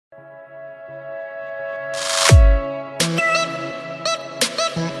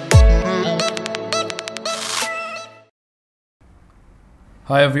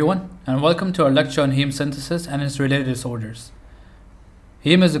Hi everyone, and welcome to our lecture on heme synthesis and its related disorders.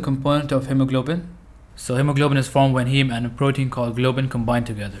 Heme is a component of hemoglobin. So hemoglobin is formed when heme and a protein called globin combine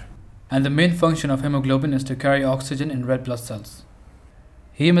together. And the main function of hemoglobin is to carry oxygen in red blood cells.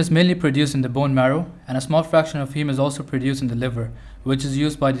 Heme is mainly produced in the bone marrow, and a small fraction of heme is also produced in the liver, which is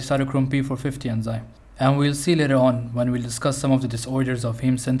used by the cytochrome P450 enzyme. And we'll see later on, when we'll discuss some of the disorders of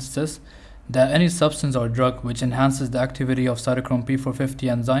heme synthesis, that any substance or drug which enhances the activity of cytochrome P450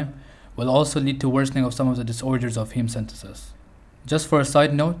 enzyme will also lead to worsening of some of the disorders of heme synthesis. Just for a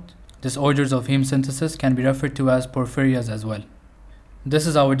side note, disorders of heme synthesis can be referred to as porphyrias as well. This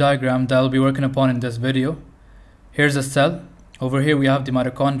is our diagram that I'll be working upon in this video. Here's a cell. Over here we have the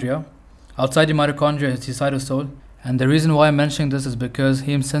mitochondria. Outside the mitochondria is the cytosol. And the reason why I'm mentioning this is because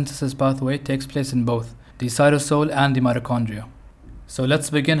heme synthesis pathway takes place in both the cytosol and the mitochondria. So let's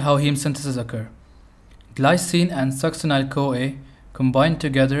begin how heme synthesis occurs. Glycine and succinyl-CoA combine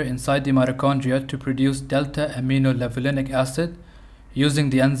together inside the mitochondria to produce delta-aminolevulinic acid using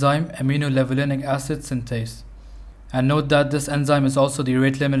the enzyme aminolevulinic acid synthase. And note that this enzyme is also the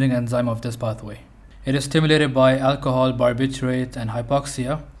rate-limiting enzyme of this pathway. It is stimulated by alcohol, barbiturate, and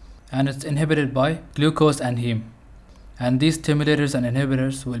hypoxia, and it's inhibited by glucose and heme. And these stimulators and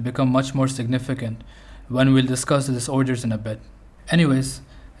inhibitors will become much more significant when we'll discuss the disorders in a bit. Anyways,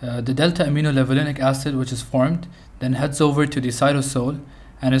 the delta-aminolevulinic acid which is formed then heads over to the cytosol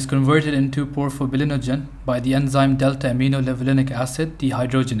and is converted into porphobilinogen by the enzyme delta-aminolevulinic acid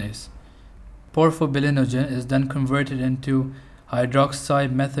dehydrogenase. Porphobilinogen is then converted into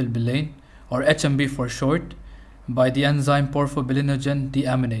hydroxymethylbilane, or HMB for short, by the enzyme porphobilinogen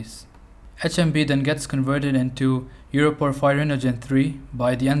deaminase. HMB then gets converted into uroporphyrinogen 3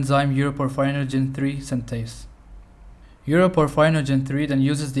 by the enzyme uroporphyrinogen 3 synthase. Uroporphyrinogen 3 then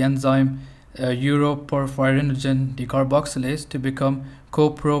uses the enzyme uroporphyrinogen decarboxylase to become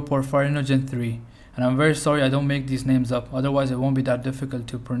coproporphyrinogen 3. And I'm very sorry I don't make these names up, otherwise it won't be that difficult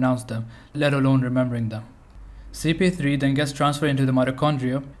to pronounce them, let alone remembering them. CP3 then gets transferred into the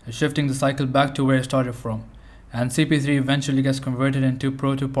mitochondria, shifting the cycle back to where it started from. And CP3 eventually gets converted into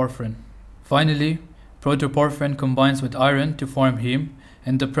protoporphyrin. Finally, protoporphyrin combines with iron to form heme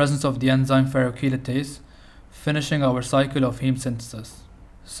in the presence of the enzyme ferrochelatase, finishing our cycle of heme synthesis.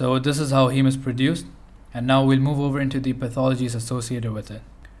 So this is how heme is produced, and now we'll move over into the pathologies associated with it.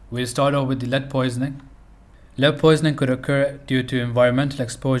 We'll start off with the lead poisoning. Lead poisoning could occur due to environmental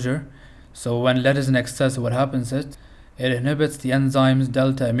exposure. So when lead is in excess, what happens is it inhibits the enzymes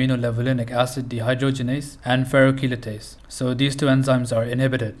delta-aminolevulinic acid dehydrogenase and ferrochelatase. So these two enzymes are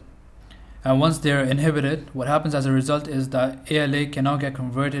inhibited. And once they are inhibited, what happens as a result is that ALA cannot get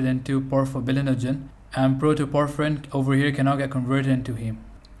converted into porphobilinogen, and protoporphyrin over here cannot get converted into heme.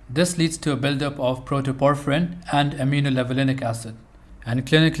 This leads to a buildup of protoporphyrin and aminolevulinic acid. And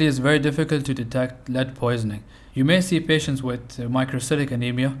clinically it's very difficult to detect lead poisoning. You may see patients with microcytic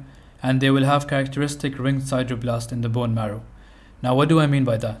anemia, and they will have characteristic ringed sideroblast in the bone marrow. Now what do I mean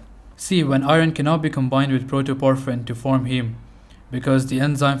by that? See, when iron cannot be combined with protoporphyrin to form heme, because the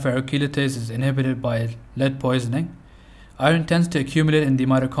enzyme ferrochelatase is inhibited by lead poisoning, iron tends to accumulate in the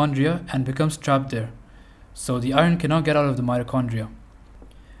mitochondria and becomes trapped there. So the iron cannot get out of the mitochondria.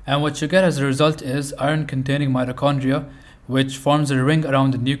 And what you get as a result is iron-containing mitochondria, which forms a ring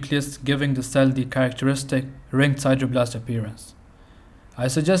around the nucleus, giving the cell the characteristic ringed sideroblast appearance. I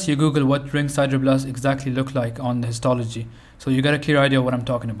suggest you Google what ringed sideroblasts exactly look like on the histology, so you get a clear idea of what I'm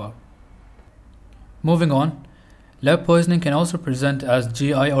talking about. Moving on, lead poisoning can also present as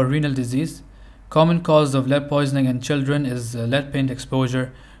GI or renal disease. Common cause of lead poisoning in children is lead paint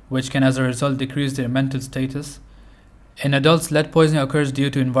exposure, which can as a result decrease their mental status. In adults, lead poisoning occurs due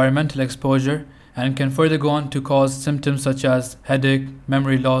to environmental exposure and can further go on to cause symptoms such as headache,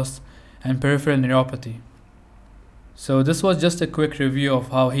 memory loss, and peripheral neuropathy. So this was just a quick review of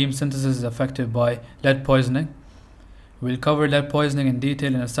how heme synthesis is affected by lead poisoning. We'll cover lead poisoning in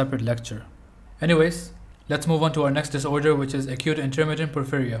detail in a separate lecture. Anyways, let's move on to our next disorder, which is acute intermittent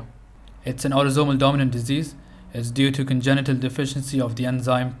porphyria. It's an autosomal dominant disease. It's due to congenital deficiency of the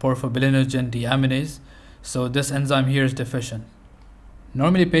enzyme porphobilinogen deaminase, so this enzyme here is deficient.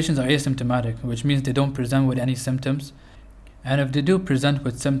 Normally patients are asymptomatic, which means they don't present with any symptoms, and if they do present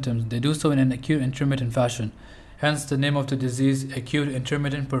with symptoms, they do so in an acute intermittent fashion, hence the name of the disease, acute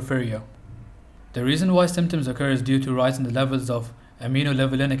intermittent porphyria. The reason why symptoms occur is due to rise in the levels of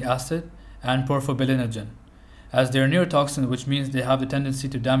aminolevulinic acid and porphobilinogen, as they are neurotoxins, which means they have the tendency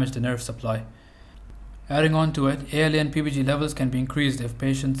to damage the nerve supply. Adding on to it, ALA and PBG levels can be increased if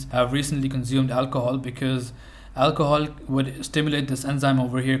patients have recently consumed alcohol, because alcohol would stimulate this enzyme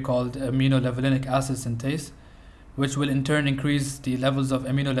over here called aminolevulinic acid synthase, which will in turn increase the levels of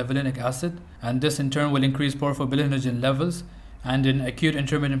aminolevulinic acid, and this in turn will increase porphobilinogen levels, and in acute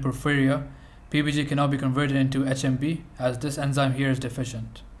intermittent porphyria, PBG cannot be converted into HMB as this enzyme here is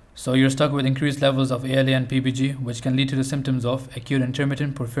deficient. So you're stuck with increased levels of ALA and PBG, which can lead to the symptoms of acute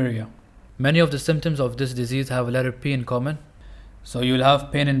intermittent porphyria. Many of the symptoms of this disease have a letter P in common. So you'll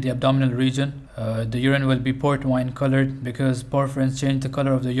have pain in the abdominal region. The urine will be port wine colored because porphyrins change the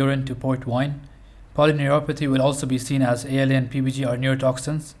color of the urine to port wine. Polyneuropathy will also be seen as ALA and PBG are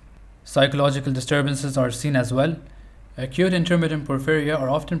neurotoxins. Psychological disturbances are seen as well. Acute intermittent porphyria are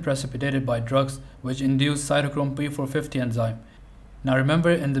often precipitated by drugs which induce cytochrome P450 enzyme. Now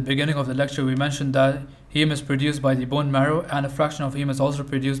remember, in the beginning of the lecture we mentioned that heme is produced by the bone marrow and a fraction of heme is also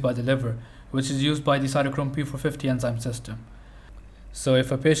produced by the liver, which is used by the cytochrome P450 enzyme system. So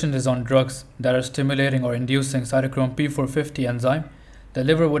if a patient is on drugs that are stimulating or inducing cytochrome P450 enzyme, the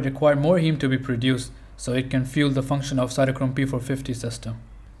liver would require more heme to be produced so it can fuel the function of cytochrome P450 system.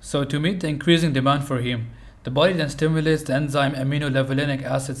 So to meet the increasing demand for heme, the body then stimulates the enzyme aminolevulinic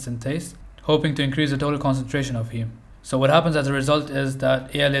acid synthase, hoping to increase the total concentration of heme. So what happens as a result is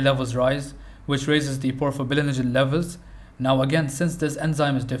that ALA levels rise, which raises the porphobilinogen levels. Now again, since this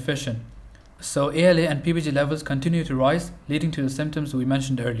enzyme is deficient, so ALA and PBG levels continue to rise, leading to the symptoms we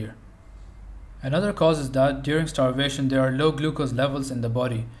mentioned earlier. Another cause is that during starvation there are low glucose levels in the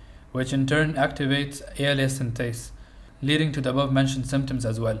body, which in turn activates ALA synthase, leading to the above mentioned symptoms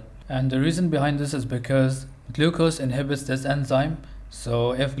as well. And the reason behind this is because glucose inhibits this enzyme,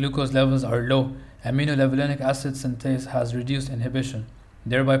 so if glucose levels are low, aminolevulinic acid synthase has reduced inhibition,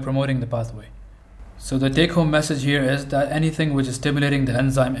 thereby promoting the pathway. So the take-home message here is that anything which is stimulating the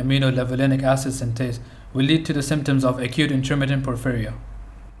enzyme aminolevulinic acid synthase will lead to the symptoms of acute intermittent porphyria.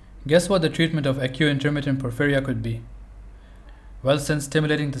 Guess what the treatment of acute intermittent porphyria could be? Well, since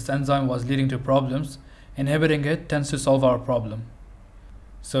stimulating this enzyme was leading to problems, inhibiting it tends to solve our problem.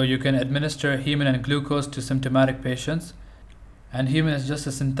 So you can administer heme and glucose to symptomatic patients, and heme is just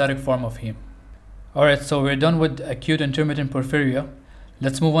a synthetic form of heme. Alright, so we're done with acute intermittent porphyria.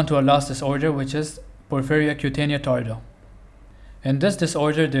 Let's move on to our last disorder, which is Porphyria Cutanea Tarda. In this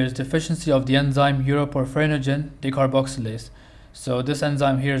disorder, there is deficiency of the enzyme uroporphyrinogen decarboxylase. So this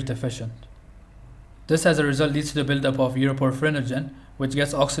enzyme here is deficient. This as a result leads to the buildup of uroporphyrinogen, which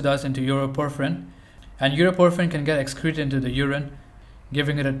gets oxidized into uroporphyrin, and uroporphyrin can get excreted into the urine,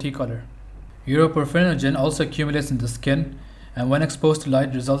 giving it a T color. Uroporphyrinogen also accumulates in the skin, and when exposed to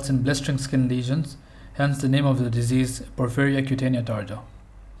light results in blistering skin lesions, hence the name of the disease, Porphyria Cutanea Tarda.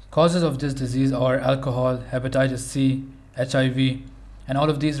 Causes of this disease are alcohol, hepatitis C, HIV, and all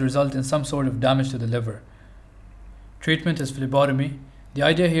of these result in some sort of damage to the liver. Treatment is phlebotomy. The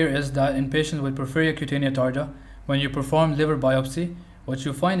idea here is that in patients with Porphyria Cutanea Tarda, when you perform liver biopsy, what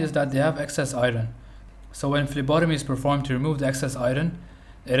you find is that they have excess iron. So when phlebotomy is performed to remove the excess iron,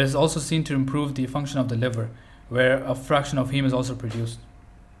 it is also seen to improve the function of the liver, where a fraction of heme is also produced.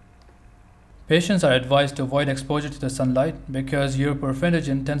 Patients are advised to avoid exposure to the sunlight because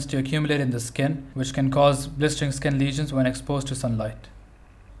uroporphyrinogen tends to accumulate in the skin, which can cause blistering skin lesions when exposed to sunlight.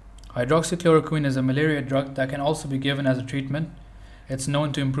 Hydroxychloroquine is a malaria drug that can also be given as a treatment. It's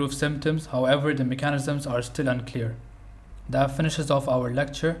known to improve symptoms, however the mechanisms are still unclear. That finishes off our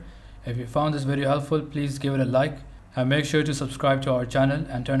lecture. If you found this video helpful, please give it a like and make sure to subscribe to our channel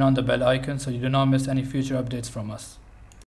and turn on the bell icon so you do not miss any future updates from us.